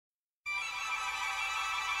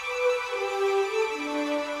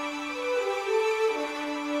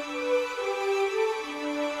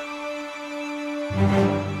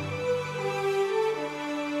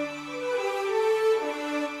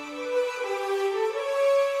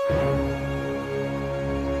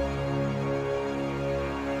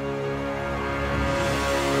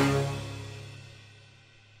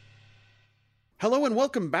Hello and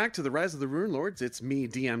welcome back to the Rise of the Rune Lords. It's me,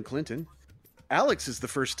 DM Clinton. Alex is the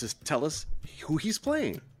first to tell us who he's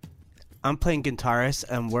playing. I'm playing Gintaris,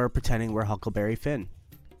 and we're pretending we're Huckleberry Finn.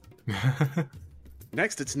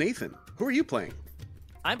 Next, it's Nathan. Who are you playing?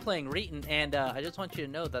 I'm playing Reeton, and I just want you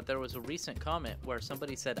to know that there was a recent comment where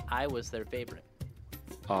somebody said I was their favorite.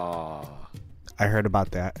 Aww. I heard about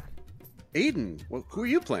that. Aiden, who are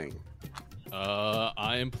you playing?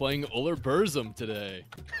 I am playing Uller Burzum today.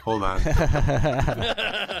 Hold on.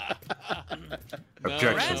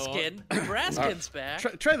 Objection. Braskin's back.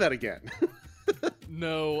 Try that again.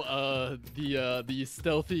 No, the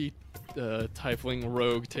stealthy tiefling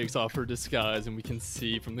rogue takes off her disguise, and we can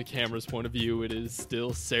see from the camera's point of view it is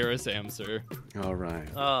still Sarah Samser. All right.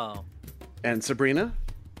 Oh. And Sabrina,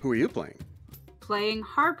 who are you playing? Playing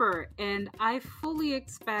Harper, and I fully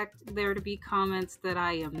expect there to be comments that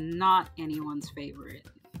I am not anyone's favorite.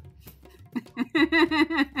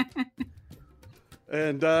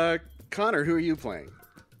 And Connor, who are you playing?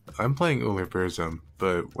 I'm playing Uller Burzum,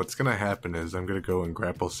 but what's going to happen is I'm going to go and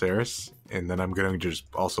grapple Saris, and then I'm going to just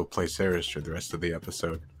also play Saris for the rest of the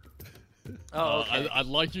episode. Oh, okay. I'd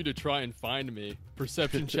like you to try and find me.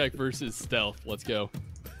 Perception check versus stealth. Let's go.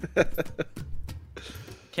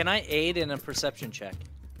 Can I aid in a perception check?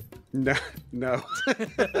 No.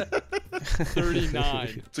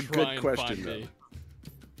 39. It's a Try good and question, find though. me.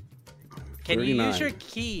 Can you 39. use your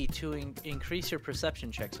key to increase your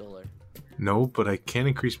perception check, Solar? No, but I can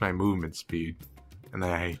increase my movement speed, and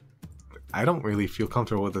I don't really feel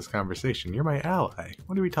comfortable with this conversation. You're my ally.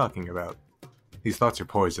 What are we talking about? These thoughts are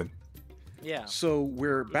poison. Yeah. So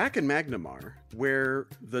we're back in Magnamar, where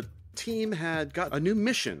the team had got a new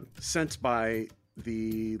mission sent by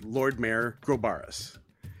the Lord Mayor Grobaris.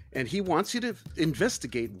 And he wants you to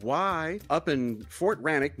investigate why, up in Fort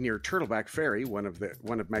Rannoch near Turtleback Ferry, one of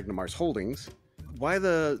Magnamar's holdings, why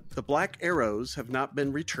the Black Arrows have not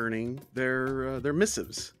been returning their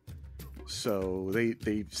missives. So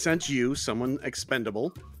they sent you, someone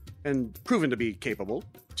expendable and proven to be capable,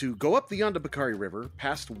 to go up the Yondabakari River,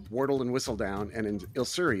 past Wardle and Whistledown and in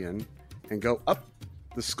Ilsurian, and go up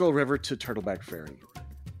the Skull River to Turtleback Ferry.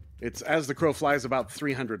 It's, as the crow flies, about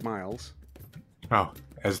 300 miles. Oh,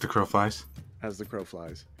 as the crow flies? As the crow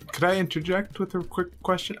flies. Could I interject with a quick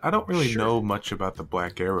question? I don't really Sure. know much about the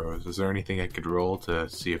Black Arrows. Is there anything I could roll to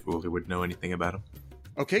see if Uller would know anything about them?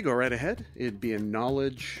 Okay, go right ahead. It'd be a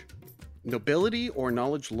knowledge nobility or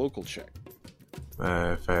knowledge local check.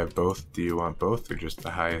 If I have both, do you want both or just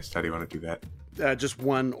the highest? How do you want to do that? Just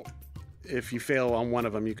one. If you fail on one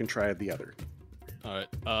of them, you can try the other. Alright,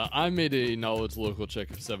 I made a knowledge local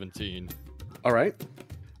check of 17. All right.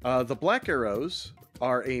 The Black Arrows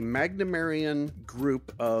are a Magnamarian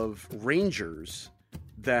group of rangers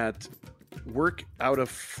that work out of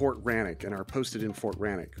Fort Rannoch and are posted in Fort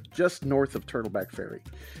Rannoch, just north of Turtleback Ferry.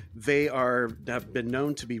 They have been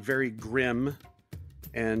known to be very grim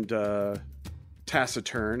and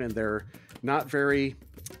taciturn, and they're not very...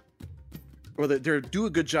 Well, they do a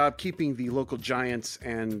good job keeping the local giants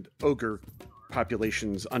and ogre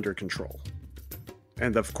populations under control.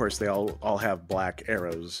 And of course, they all have black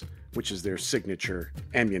arrows, which is their signature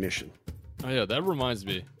ammunition. Oh yeah, that reminds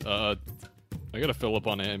me. I gotta fill up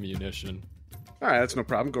on ammunition. All right, that's no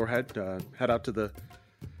problem. Go ahead. Head out to the...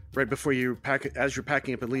 Right before you pack... As you're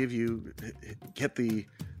packing up and leave, you hit the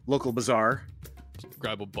local bazaar.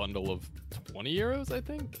 Grab a bundle of 20 euros, I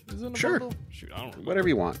think? Is it a Sure. bundle? Shoot, I don't remember. Whatever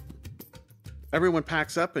you want. Everyone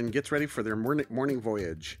packs up and gets ready for their morning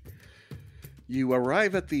voyage. You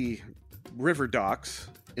arrive at the river docks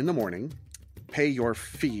in the morning, pay your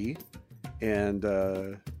fee, and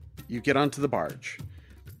you get onto the barge.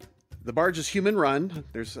 The barge is human run.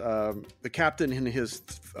 There's the captain and his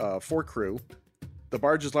 4 crew. The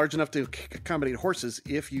barge is large enough to accommodate horses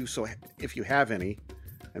if you have any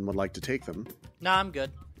and would like to take them. No, I'm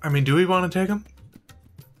good. I mean, do we want to take them?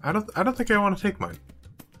 I don't think I want to take mine.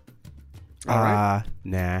 All right.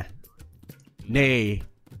 Nah. Nay.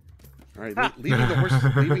 All right,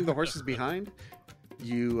 leaving the horses behind,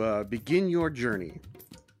 you begin your journey.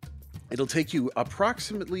 It'll take you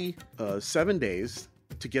approximately 7 days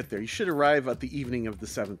to get there. You should arrive at the evening of the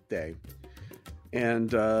 7th day. And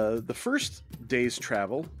the first day's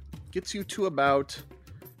travel gets you to about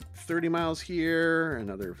 30 miles here,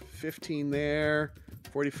 another 15 there,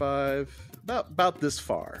 45, about this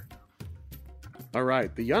far. All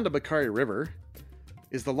right, the Yondabakari River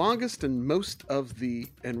is the longest and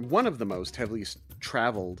one of the most heavily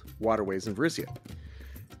traveled waterways in Varisia.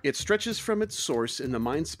 It stretches from its source in the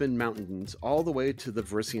Mindspin Mountains all the way to the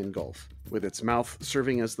Varisian Gulf, with its mouth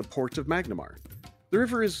serving as the port of Magnamar. The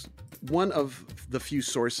river is one of the few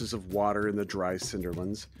sources of water in the dry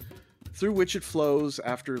Cinderlands, through which it flows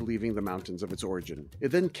after leaving the mountains of its origin. It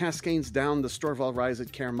then cascades down the Storval Rise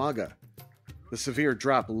at Caermaga, the severe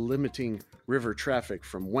drop limiting river traffic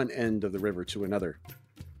from one end of the river to another.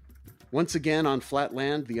 Once again on flat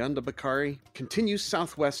land, the Anda Bakari continues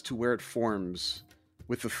southwest to where it forms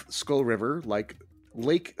with the Skull River like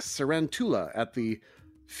Lake Sarantula at the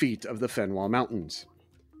feet of the Fenwal Mountains.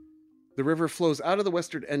 The river flows out of the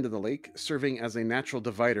western end of the lake, serving as a natural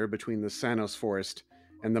divider between the Sanos Forest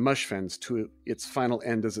and the Mush Fens to its final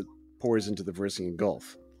end as it pours into the Verisian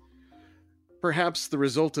Gulf. Perhaps the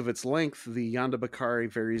result of its length, the Yanda Bakari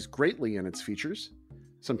varies greatly in its features,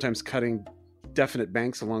 sometimes cutting definite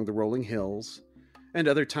banks along the rolling hills, and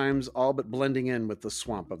other times all but blending in with the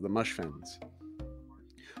swamp of the Mush Fens.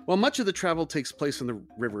 While much of the travel takes place on the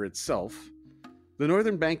river itself, the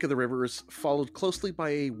northern bank of the river is followed closely by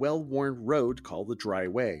a well-worn road called the Dry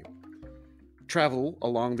Way. Travel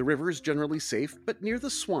along the river is generally safe, but near the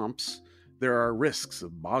swamps, there are risks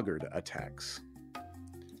of boggard attacks.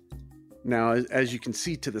 Now, as you can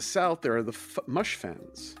see to the south, there are the Mush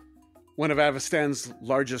Fens. One of Avastan's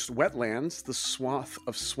largest wetlands, the swath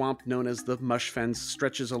of swamp known as the Mush Fens,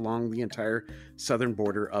 stretches along the entire southern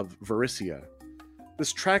border of Verisia.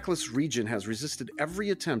 This trackless region has resisted every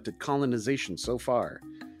attempt at colonization so far,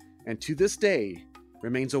 and to this day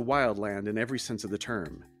remains a wildland in every sense of the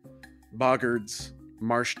term. Boggards,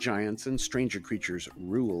 marsh giants, and stranger creatures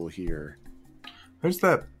rule here. There's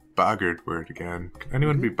that boggard word again. Can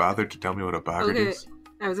anyone be bothered to tell me what a boggard is?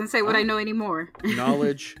 I was gonna say, would I know any more?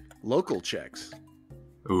 Knowledge, local checks.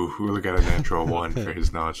 Ooh, Ula got a natural 1 for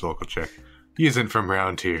his knowledge local check. He isn't from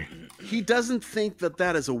round here. He doesn't think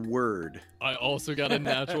that is a word. I also got a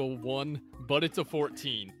natural 1, but it's a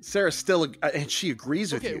 14. Sarah still, and she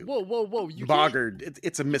agrees with Okay, you. whoa. Boggard,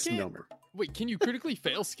 it's a misnomer. Wait, can you critically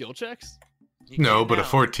fail skill checks? No, but a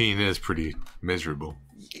 14 is pretty miserable.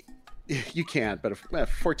 You can't, but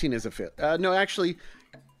 14 is a fit. No, actually,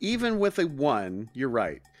 even with a 1, you're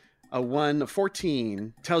right. A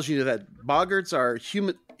 14 tells you that boggards are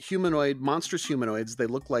humanoid, monstrous humanoids. They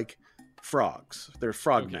look like frogs. They're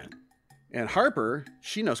frogmen. Okay. And Harper,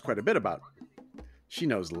 she knows quite a bit about. She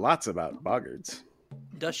knows lots about boggards.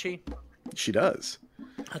 Does she? She does.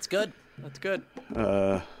 That's good. That's good.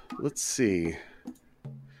 Let's see.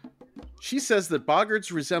 She says that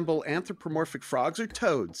boggards resemble anthropomorphic frogs or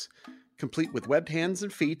toads, complete with webbed hands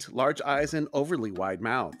and feet, large eyes, and overly wide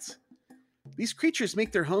mouths. These creatures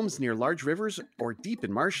make their homes near large rivers or deep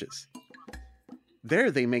in marshes.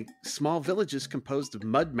 There they make small villages composed of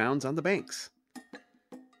mud mounds on the banks.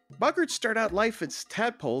 Boggards start out life as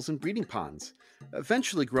tadpoles in breeding ponds,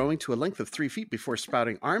 eventually growing to a length of 3 feet before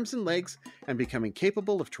sprouting arms and legs and becoming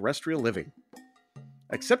capable of terrestrial living.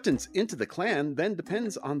 Acceptance into the clan then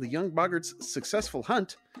depends on the young boggard's successful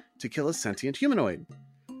hunt to kill a sentient humanoid.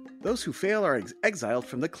 Those who fail are exiled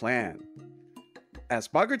from the clan. As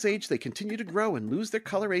boggards age, they continue to grow and lose their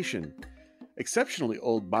coloration. Exceptionally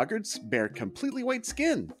old boggards bear completely white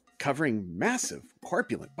skin, covering massive,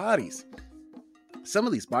 corpulent bodies. Some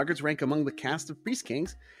of these boggards rank among the caste of priest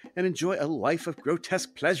kings and enjoy a life of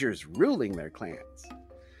grotesque pleasures ruling their clans.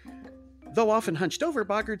 Though often hunched over,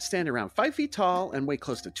 boggards stand around 5 feet tall and weigh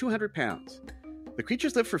close to 200 pounds. The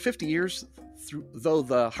creatures live for 50 years, though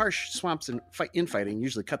the harsh swamps and infighting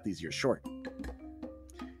usually cut these years short.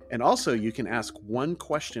 And also, you can ask one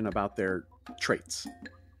question about their traits,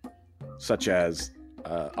 such as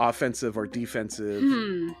offensive or defensive,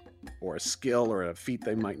 or a skill or a feat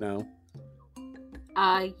they might know.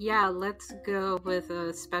 Yeah, let's go with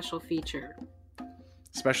a special feature.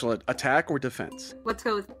 Special attack or defense? Let's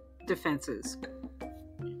go with defenses.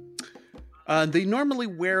 They normally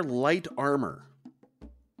wear light armor.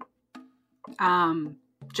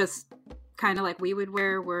 Just kind of like we would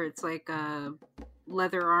wear, where it's like a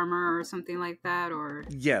leather armor or something like that, or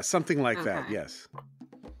yeah, something like that. Yes,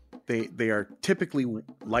 they are typically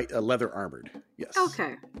light leather armored. Yes.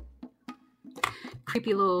 Okay.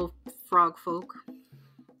 Creepy little frog folk.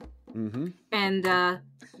 Mm-hmm. And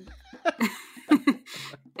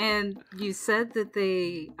and you said that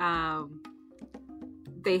they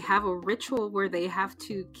have a ritual where they have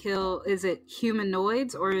to kill. Is it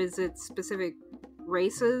humanoids or is it specific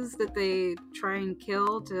races that they try and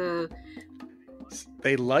kill to?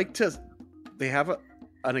 They have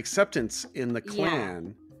an acceptance in the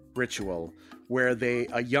clan ritual where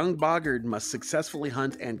a young boggard must successfully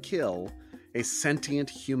hunt and kill a sentient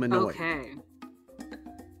humanoid. Okay.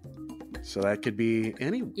 So that could be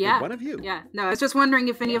one of you. Yeah. No, I was just wondering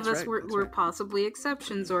if any of us were possibly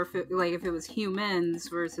exceptions, or if it was humans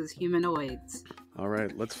versus humanoids. All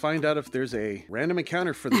right, let's find out if there's a random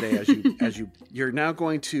encounter for the day. You're now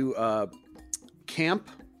going to camp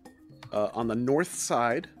on the north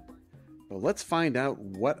side. But let's find out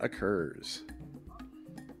what occurs.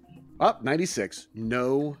 Up 96.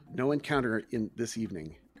 No encounter in this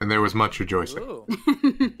evening. And there was much rejoicing. Ooh.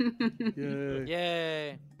 Yay.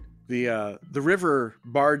 Yay. The river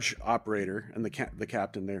barge operator and the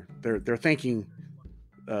captain they're thanking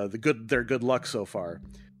their good luck so far.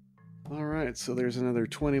 All right, so there's another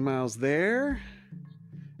 20 miles there,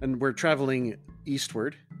 and we're traveling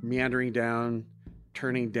eastward, meandering down,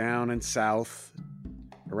 turning down and south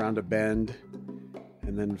around a bend,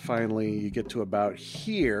 and then finally you get to about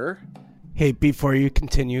here. Hey, before you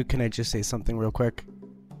continue, can I just say something real quick?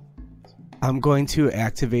 I'm going to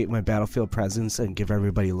activate my battlefield presence and give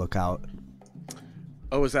everybody a lookout.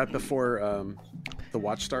 Oh, is that before the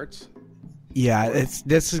watch starts? Yeah,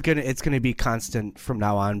 it's gonna be constant from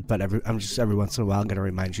now on. But every once in a while, I'm gonna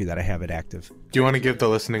remind you that I have it active. Do you want to give the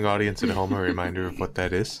listening audience at home a reminder of what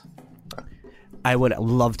that is? I would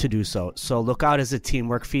love to do so. So lookout is a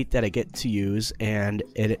teamwork feat that I get to use, and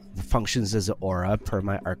it functions as an aura per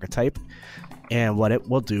my archetype. And what it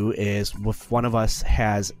will do is, if one of us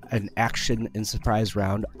has an action in surprise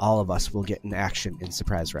round, all of us will get an action in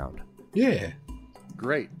surprise round. Yeah.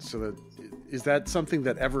 Great. So is that something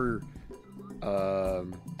that ever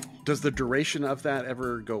does the duration of that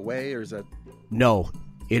ever go away, or is that? No,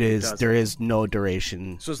 it is. There is no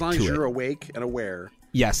duration. So as long as you're awake and aware.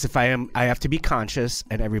 Yes, if I have to be conscious,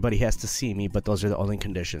 and everybody has to see me. But those are the only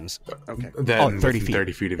conditions. Okay. Then 30 feet.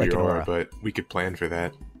 30 feet of Like your an aura, aura. but we could plan for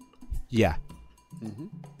that. Yeah. Mm-hmm.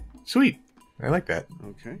 Sweet. I like that.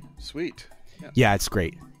 Okay. Sweet. Yeah, it's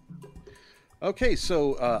great. Okay,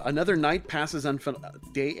 so another night passes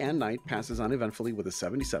day and night passes uneventfully with a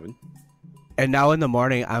 77. And now in the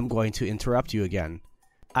morning, I'm going to interrupt you again.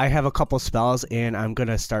 I have a couple spells, and I'm going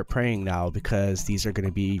to start praying now because these are going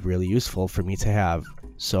to be really useful for me to have.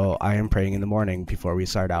 So I am praying in the morning before we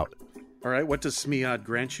start out. All right, what does Smiad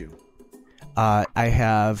grant you? I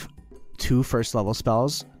have 2 first-level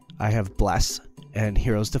spells. I have Bless and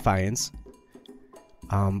Hero's Defiance.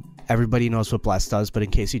 Everybody knows what Bless does, but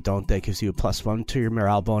in case you don't, that gives you a +1 to your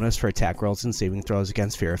morale bonus for attack rolls and saving throws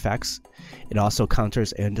against fear effects. It also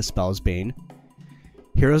counters and dispels Bane.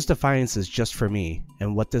 Hero's Defiance is just for me,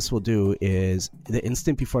 and what this will do is, the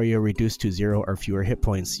instant before you are reduced to 0 or fewer hit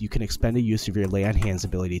points, you can expend a use of your Lay on Hands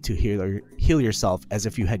ability to heal yourself as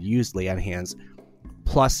if you had used Lay on Hands,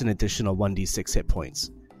 plus an additional 1d6 hit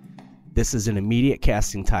points. This is an immediate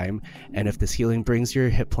casting time, and if this healing brings your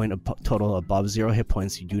hit point total above 0 hit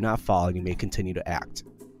points, you do not fall and you may continue to act.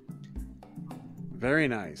 Very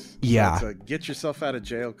nice. Yeah. So it's a get yourself out of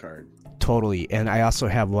jail card. Totally. And I also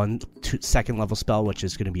have one second level spell, which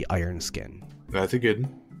is going to be Iron Skin. That's a good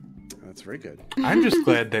one. That's very good. I'm just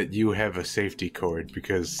glad that you have a safety cord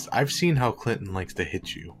because I've seen how Clinton likes to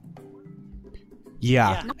hit you.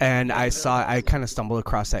 Yeah, Yeah. and I kind of stumbled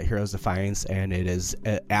across that Hero's Defiance, and it is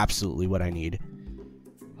absolutely what I need.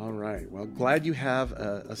 All right. Well, glad you have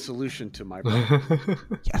a solution to my problem.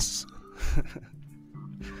 Yes.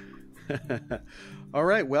 All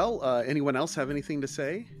right. Well, anyone else have anything to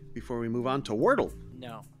say before we move on to Wordle?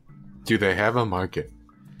 No. Do they have a market?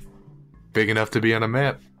 Big enough to be on a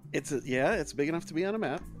map? It's big enough to be on a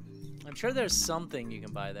map. I'm sure there's something you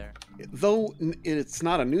can buy there. Though it's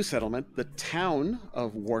not a new settlement, the town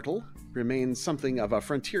of Wordle remains something of a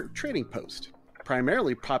frontier trading post,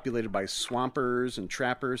 primarily populated by swampers and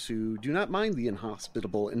trappers who do not mind the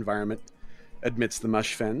inhospitable environment amidst the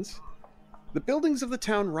mush fens. The buildings of the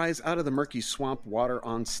town rise out of the murky swamp water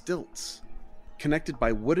on stilts, connected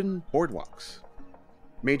by wooden boardwalks.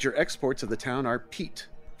 Major exports of the town are peat,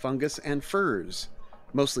 fungus, and furs,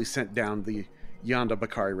 mostly sent down the Yonda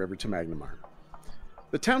Bakari River to Magnamar.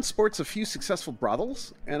 The town sports a few successful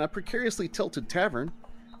brothels and a precariously tilted tavern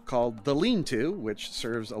called The Lean-To, which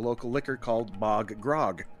serves a local liquor called Bog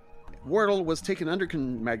Grog. Wordle was taken under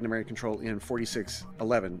Magnamary control in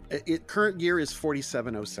 4611. Current year is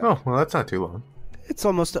 4707. Oh, well, that's not too long. It's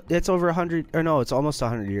almost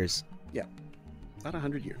 100 years. Yeah, about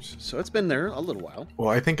 100 years. So it's been there a little while. Well,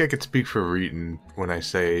 I think I could speak for Reeton when I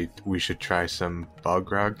say we should try some Bog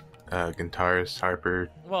Grog. Gintaris, Harper,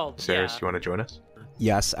 Well, Saris, yeah. you want to join us?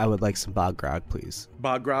 Yes, I would like some Bog Grog, please.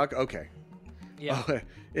 Bog Grog? Okay. Yeah. Oh,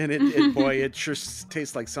 and it sure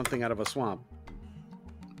tastes like something out of a swamp.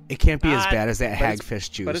 It can't be as Ah, bad as that but it's-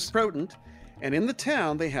 hagfish juice. But it's potent. And in the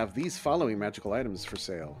town, they have these following magical items for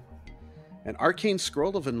sale. An arcane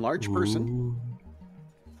scroll of enlarged person,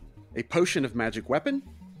 a potion of magic weapon,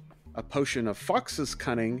 a potion of fox's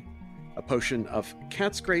cunning, a potion of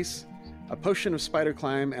cat's grace, a potion of spider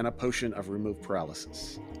climb, and a potion of remove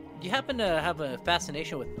paralysis. You happen to have a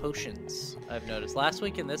fascination with potions, I've noticed, last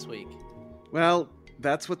week and this week. Well,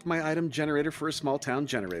 that's what my item generator for a small town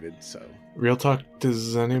generated. So, Real talk,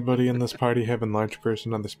 does anybody in this party have enlarged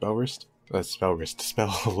person on the spell list?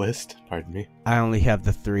 Spell list, pardon me. I only have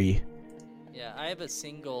the 3. Yeah, I have a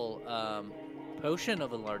single potion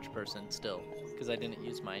of a large person still, because I didn't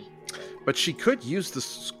use mine. but she could use the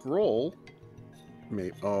scroll.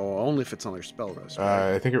 Only if it's on her spell list.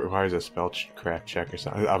 Right? I think it requires a spellcraft check or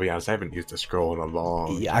something. I'll be honest, I haven't used a scroll in a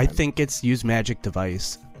long Yeah, time. I think it's use magic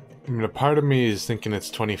device. I mean, a part of me is thinking it's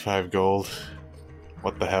 25 gold.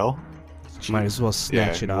 What the hell? Might as well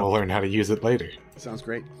snatch it up. We'll learn how to use it later. Sounds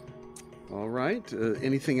great. All right.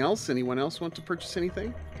 Anything else? Anyone else want to purchase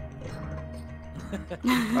anything?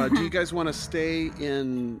 Do you guys want to stay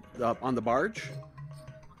on the barge,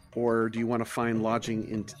 or do you want to find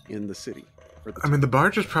lodging in the city? I mean, the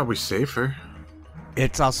barge is probably safer.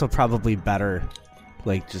 It's also probably better,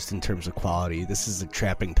 like, just in terms of quality. This is a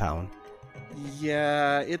trapping town.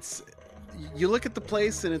 Yeah, you look at the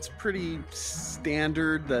place and it's pretty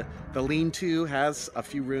standard. The lean-to has a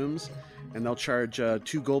few rooms, and they'll charge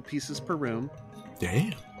 2 gold pieces per room.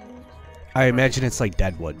 Damn. I imagine it's like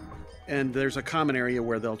Deadwood. And there's a common area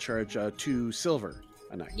where they'll charge 2 silver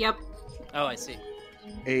a night. Yep. Oh, I see.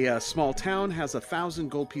 A small town has 1,000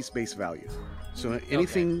 gold piece base value. So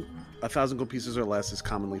anything 1,000 gold pieces or less is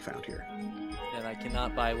commonly found here. And I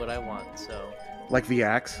cannot buy what I want, so... Like the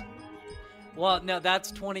axe. Well, no,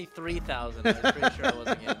 that's 23,000. I was pretty sure I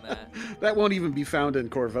wasn't getting that. That won't even be found in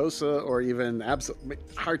Corvosa or even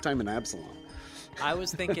hard time in Absalom. I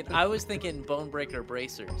was thinking Bonebreaker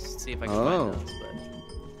bracers. See if I can find those,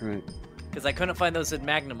 but Right. because I couldn't find those in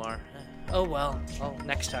Magnamar. Oh well. Oh,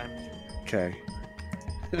 next time. Okay.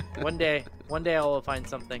 One day I will find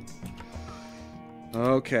something.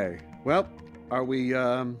 Okay. Well, are we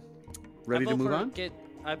ready to move on?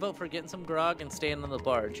 I vote for getting some grog and staying on the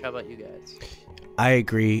barge. How about you guys? I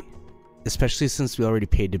agree, especially since we already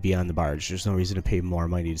paid to be on the barge. There's no reason to pay more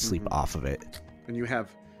money to sleep off of it. And you have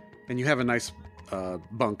a nice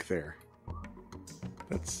bunk there.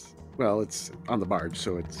 It's on the barge,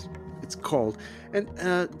 so it's cold.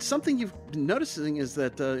 And something you've been noticing is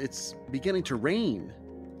that it's beginning to rain.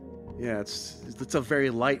 Yeah, it's a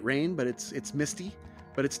very light rain, but it's misty.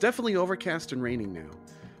 But it's definitely overcast and raining now.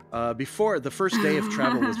 Before, the first day of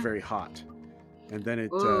travel was very hot, and then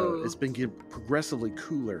it's been getting progressively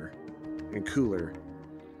cooler and cooler.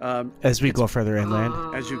 As we go further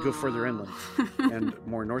inland. As you go further inland and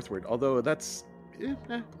more northward. Although it's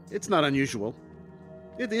not unusual.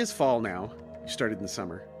 It is fall now. You started in the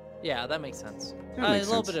summer. Yeah, that makes sense. That makes a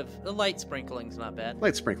little sense. bit of a light sprinkling's not bad.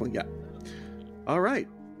 Light sprinkling, yeah. All right.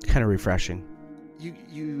 Kind of refreshing.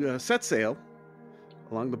 You set sail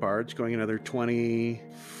along the barge, going another 20,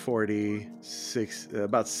 40,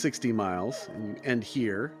 about 60 miles. And you end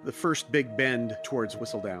here, the first big bend towards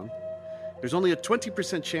Whistledown. There's only a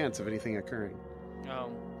 20% chance of anything occurring.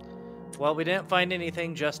 Oh. Well, we didn't find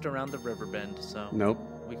anything just around the river bend, so Nope,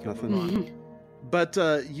 we can nothing. move on. But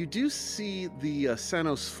you do see the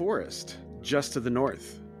Sanos Forest just to the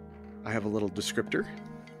north. I have a little descriptor.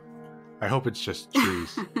 I hope it's just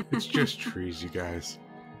trees. It's just trees, you guys.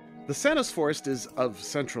 The Sanos Forest is of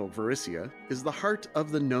central Varissia, is the heart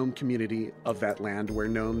of the gnome community of that land where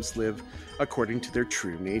gnomes live according to their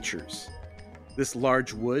true natures. This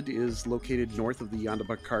large wood is located north of the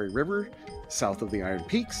Yandabakari River, south of the Iron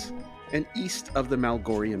Peaks, and east of the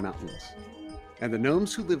Malgorian Mountains. And the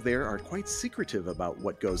gnomes who live there are quite secretive about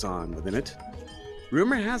what goes on within it.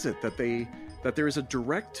 Rumor has it that there is a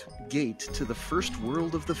direct gate to the first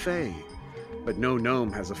world of the Fae, but no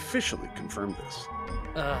gnome has officially confirmed this.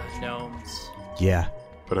 Gnomes. Yeah.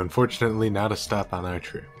 But unfortunately, not a stop on our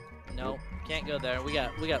trip. Nope, can't go there. We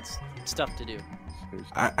got stuff to do.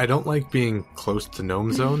 I don't like being close to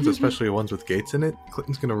gnome zones, especially ones with gates in it.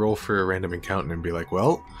 Clinton's gonna roll for a random encounter and be like,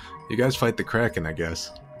 well, you guys fight the Kraken, I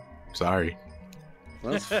guess. Sorry.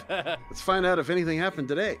 Well, let's find out if anything happened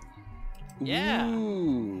today. Yeah.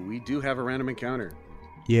 Ooh, we do have a random encounter.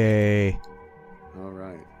 Yay. All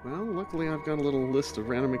right. Well, luckily I've got a little list of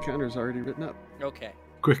random encounters already written up. Okay.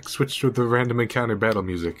 Quick, switch to the random encounter battle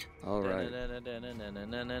music. All right.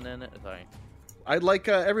 Sorry. I'd like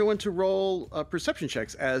everyone to roll perception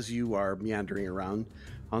checks as you are meandering around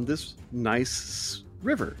on this nice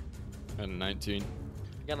river. And 19.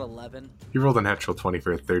 I got 11. You rolled a natural 20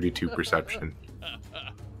 for a 32 perception.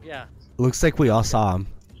 Yeah. Looks like we all saw him.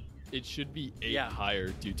 It should be 8 Yeah. higher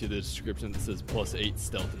due to the description that says +8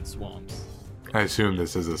 stealth in swamps. I assume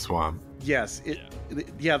this is a swamp. Yes.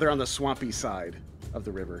 They're on the swampy side of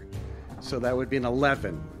the river. So that would be an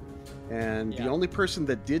 11. And the Yeah. only person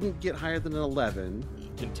that didn't get higher than an 11,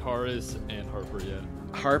 Gintaris and Harper, yeah.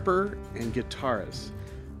 Harper and Guitarist.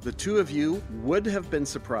 The two of you would have been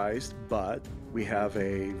surprised, but we have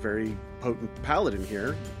a very potent paladin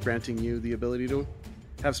here, granting you the ability to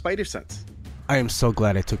have spider sense. I am so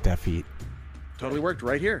glad I took that feat. Totally worked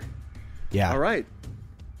right here. Yeah. All right.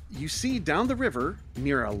 You see down the river,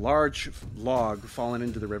 near a large log fallen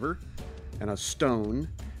into the river, and a stone,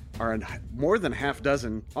 are more than half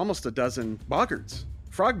dozen, almost a dozen boggards,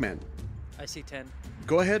 frogmen. I see 10.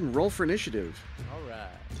 Go ahead and roll for initiative. All right.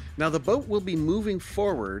 Now, the boat will be moving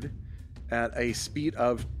forward at a speed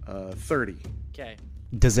of 30. Okay.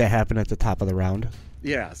 Does that happen at the top of the round?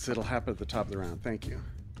 Yes, it'll happen at the top of the round. Thank you.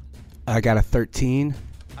 I got a 13.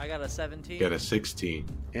 I got a 17. Get a 16.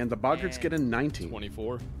 And the boggards And get a 19.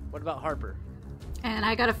 24. What about Harper? And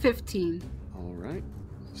I got a 15. All right.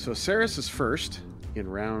 So Saris is first in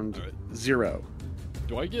round All right. 0.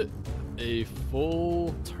 Do I get a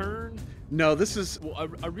full turn? No, this is... Well,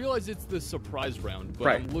 I realize it's the surprise round, but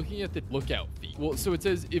Right. I'm looking at the lookout feat. Well, so it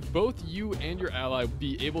says if both you and your ally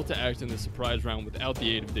be able to act in the surprise round without the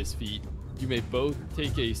aid of this feat, you may both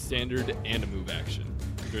take a standard and a move action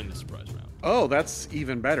during the surprise round. Oh, that's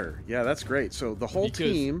even better. Yeah, that's great. So the whole Because-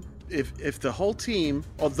 team, if the whole team,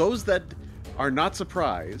 those that are not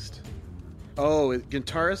surprised... Oh,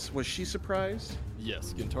 Gintaris, was she surprised?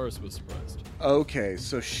 Yes, Gintaris was surprised. Okay,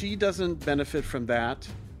 so she doesn't benefit from that,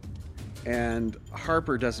 and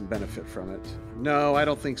Harper doesn't benefit from it. No, I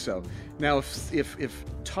don't think so. Now, if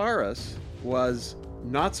Taurus was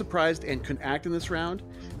not surprised and could act in this round,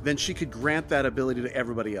 then she could grant that ability to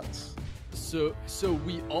everybody else. So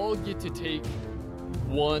we all get to take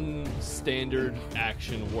one standard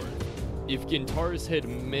action worth. If Gintaris had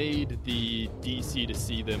made the DC to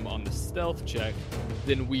see them on the stealth check,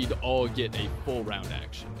 then we'd all get a full round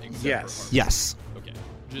action. except for Yes. Harper. Yes. Okay.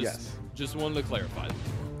 Yes. Just wanted to clarify.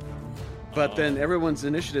 But then everyone's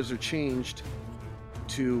initiatives are changed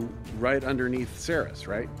to right underneath Saris,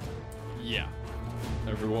 right? Yeah.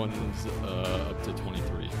 Everyone's up to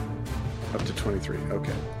 23. Up to 23.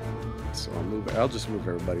 Okay. So I'll just move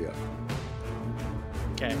everybody up.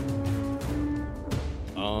 Okay.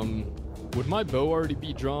 Would my bow already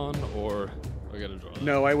be drawn, or I gotta draw that?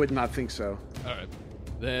 No, I would not think so. All right.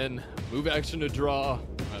 Then move action to draw.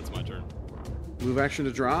 That's my turn. Move action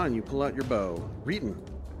to draw, and you pull out your bow. Reeton.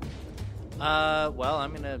 Well,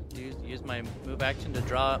 I'm gonna use my move action to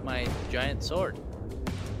draw out my giant sword.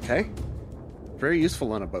 Okay. Very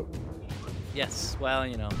useful on a boat. Yes. Well,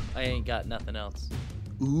 I ain't got nothing else.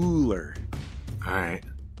 Ooler. Alright.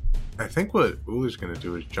 I think what Uler's gonna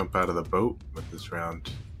do is jump out of the boat with this round.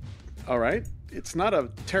 All right. It's not a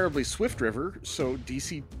terribly swift river, so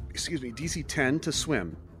DC 10 to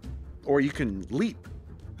swim. Or you can leap.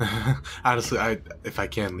 Honestly, if I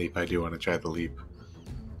can leap, I do want to try the leap.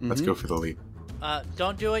 Let's go for the leap.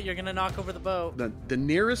 Don't do it. You're gonna knock over the boat. The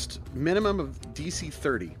nearest minimum of DC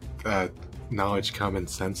 30. Knowledge, common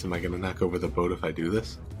sense. Am I going to knock over the boat if I do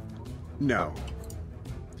this? No.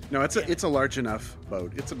 No, it's a large enough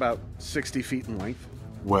boat. It's about 60 feet in length.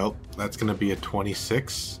 Well, that's going to be a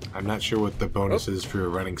 26. I'm not sure what the bonus is for a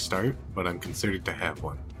running start, but I'm considered to have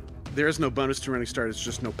one. There is no bonus to running start. It's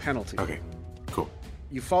just no penalty. Okay, cool.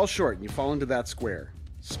 You fall short and you fall into that square.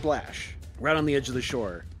 Splash. Right on the edge of the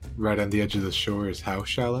shore. Right on the edge of the shore is how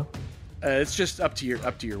shallow? It's just up to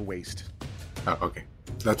your waist. Oh, okay.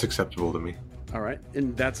 That's acceptable to me. All right.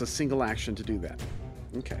 And that's a single action to do that.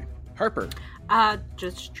 Okay. Harper.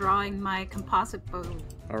 Just drawing my composite bow.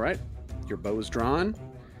 All right. Your bow is drawn.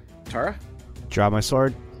 Tara. Draw my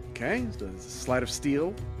sword. Okay. The slide of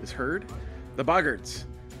steel is heard. The Boggards.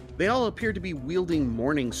 They all appear to be wielding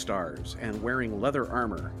morning stars and wearing leather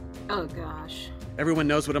armor. Oh gosh. Everyone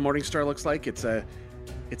knows what a morning star looks like. It's a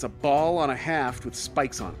ball on a haft with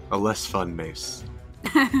spikes on it. A less fun mace.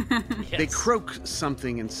 Yes. They croak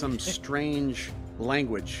something in some strange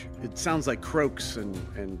language. It sounds like croaks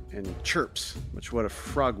and chirps, which what a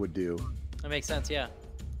frog would do. That makes sense. Yeah.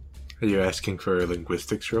 Are you asking for a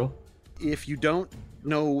linguistics roll? If you don't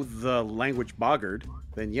know the language Boggard,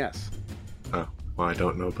 then yes. Oh, well, I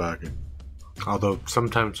don't know Boggart. Although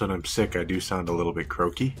sometimes when I'm sick, I do sound a little bit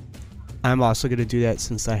croaky. I'm also going to do that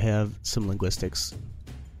since I have some linguistics.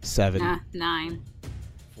 7. 9.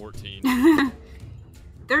 14.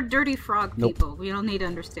 They're dirty frog Nope. people. We don't need to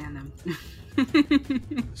understand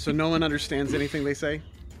them. So no one understands anything they say?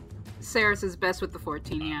 Saris is best with the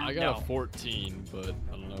 14, yeah. I got No. a 14, but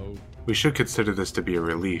I don't know. We should consider this to be a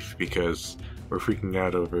relief because we're freaking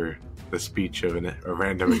out over the speech of a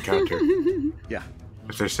random encounter. Yeah.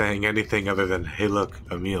 If they're saying anything other than, hey look,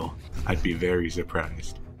 a meal, I'd be very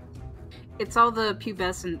surprised. It's all the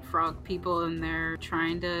pubescent frog people, and they're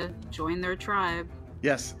trying to join their tribe.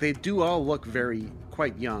 Yes, they do all look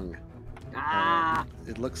quite young. Ah.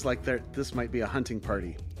 It looks like this might be a hunting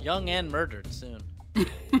party. Young and murdered soon.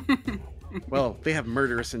 Well, they have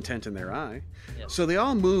murderous intent in their eye. Yep. So they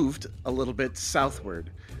all moved a little bit southward.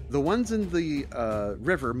 The ones in the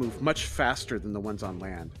river move much faster than the ones on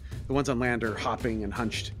land. The ones on land are hopping and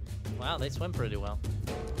hunched. Wow, they swim pretty well.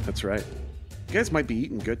 That's right. You guys might be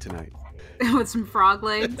eating good tonight. With some frog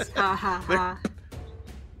legs. Ha ha ha.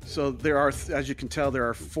 So there are, as you can tell, there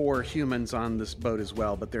are 4 humans on this boat as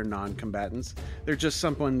well, but they're non-combatants. They're just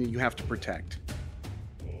someone you have to protect.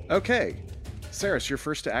 Okay. Saris, you're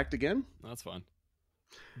first to act again? That's fine.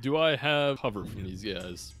 Do I have cover from these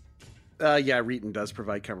guys? Yeah, Reeton does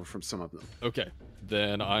provide cover from some of them. Okay,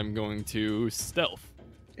 then I'm going to stealth.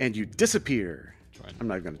 And you disappear. Trying. I'm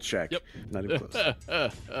not going to check. Yep. Not even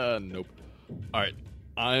close. Nope. Alright,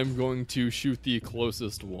 I'm going to shoot the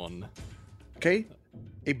closest one. Okay.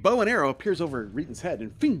 A bow and arrow appears over Reeton's head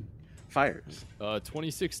and fing, fires.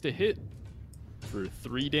 26 to hit for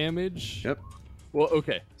 3 damage. Yep. Well,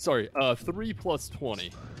 okay. Sorry. 3 plus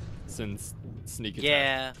 20 since sneak attack.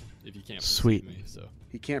 Yeah. If you can't Sweet. perceive me, so.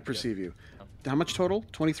 He can't perceive you. How much total?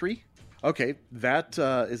 23? Okay, that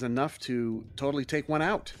is enough to totally take one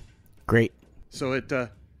out. Great. So it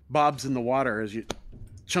bobs in the water as you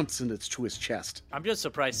jumps into his chest. I'm just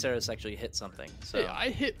surprised Saris actually hit something. So Hey, I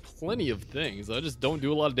hit plenty of things. I just don't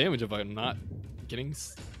do a lot of damage if I'm not getting.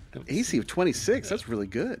 AC of 26. That's really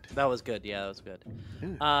good. that was good. Yeah, that was good.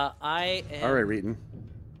 Yeah. I am. All right, Reeton.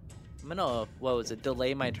 I'm gonna. What was it?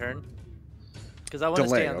 Delay my turn. Because I want to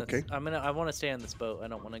Delay, stay on this. okay. I want to stay on this boat. I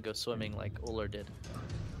don't want to go swimming like Uller did.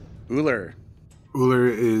 Uller. Uller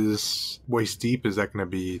is waist deep. Is that going to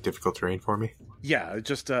be difficult terrain for me? Yeah, it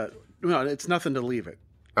just no, it's nothing to leave it.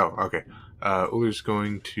 Oh, okay. Uller's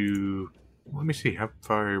going to... Let me see. How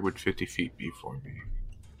far would 50 feet be for me?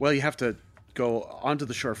 Well, you have to go onto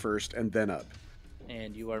the shore first and then up.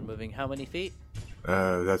 And you are moving how many feet?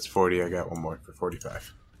 That's 40. I got one more for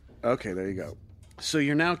 45. Okay, there you go. So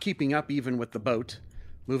you're now keeping up even with the boat,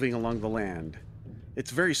 moving along the land.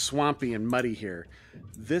 It's very swampy and muddy here.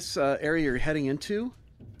 This area you're heading into,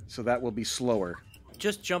 so that will be slower.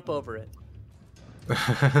 Just jump over it.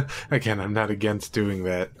 Again, I'm not against doing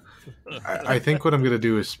that. I think what I'm going to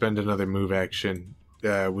do is spend another move action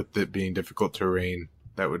with it being difficult terrain.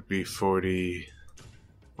 That would be 40,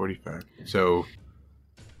 45. So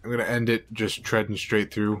I'm going to end it just treading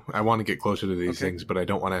straight through. I want to get closer to these things, but I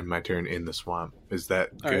don't want to end my turn in the swamp. Is that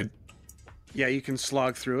All good? right. Yeah, you can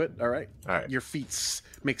slog through it. All right. All right. Your feet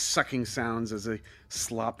make sucking sounds as they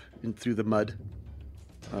slop in through the mud.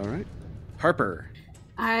 All right. Harper.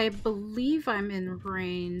 I believe I'm in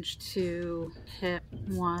range to hit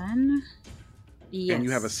one. Yes. And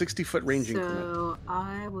you have a 60-foot range increment. So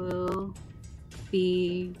I will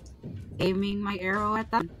be aiming my arrow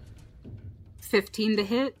at that. 15 to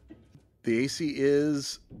hit. The AC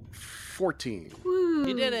is 14. Woo.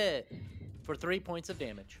 You did it for 3 points of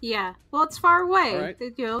damage. Yeah. Well, it's far away. All right.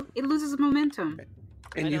 It loses momentum.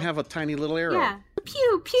 And I you know. have a tiny little arrow. Yeah.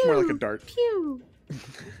 Pew pew. It's more like a dart. Pew.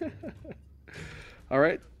 All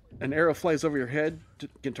right. An arrow flies over your head,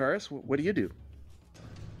 Gintaris. What do you do?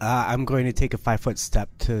 I'm going to take a 5-foot step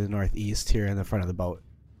to the northeast here in the front of the boat.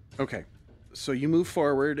 Okay. So you move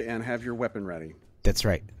forward and have your weapon ready. That's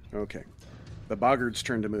right. Okay. The Boggards'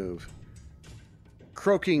 turn to move.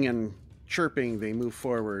 Croaking and chirping, they move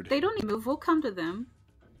forward. They don't need to move. We'll come to them.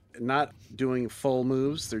 Not doing full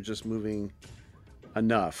moves, they're just moving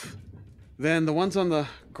enough. Then the ones on the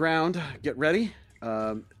ground get ready,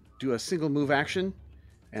 do a single move action,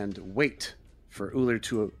 and wait for Uller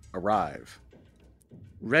to arrive.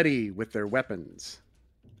 Ready with their weapons.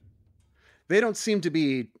 They don't seem to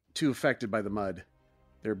be too affected by the mud.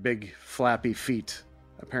 Their big, flappy feet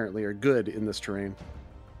apparently are good in this terrain.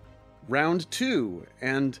 Round 2,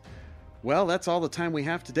 and, well, that's all the time we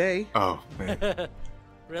have today. Oh, man.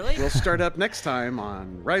 Really? We'll start up next time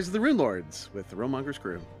on Rise of the Rune Lords with the Romonger's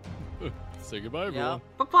crew. Say goodbye, Yeah. everyone.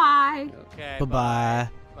 Bye bye. Okay. Bye-bye.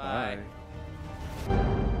 Bye.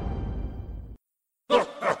 Bye.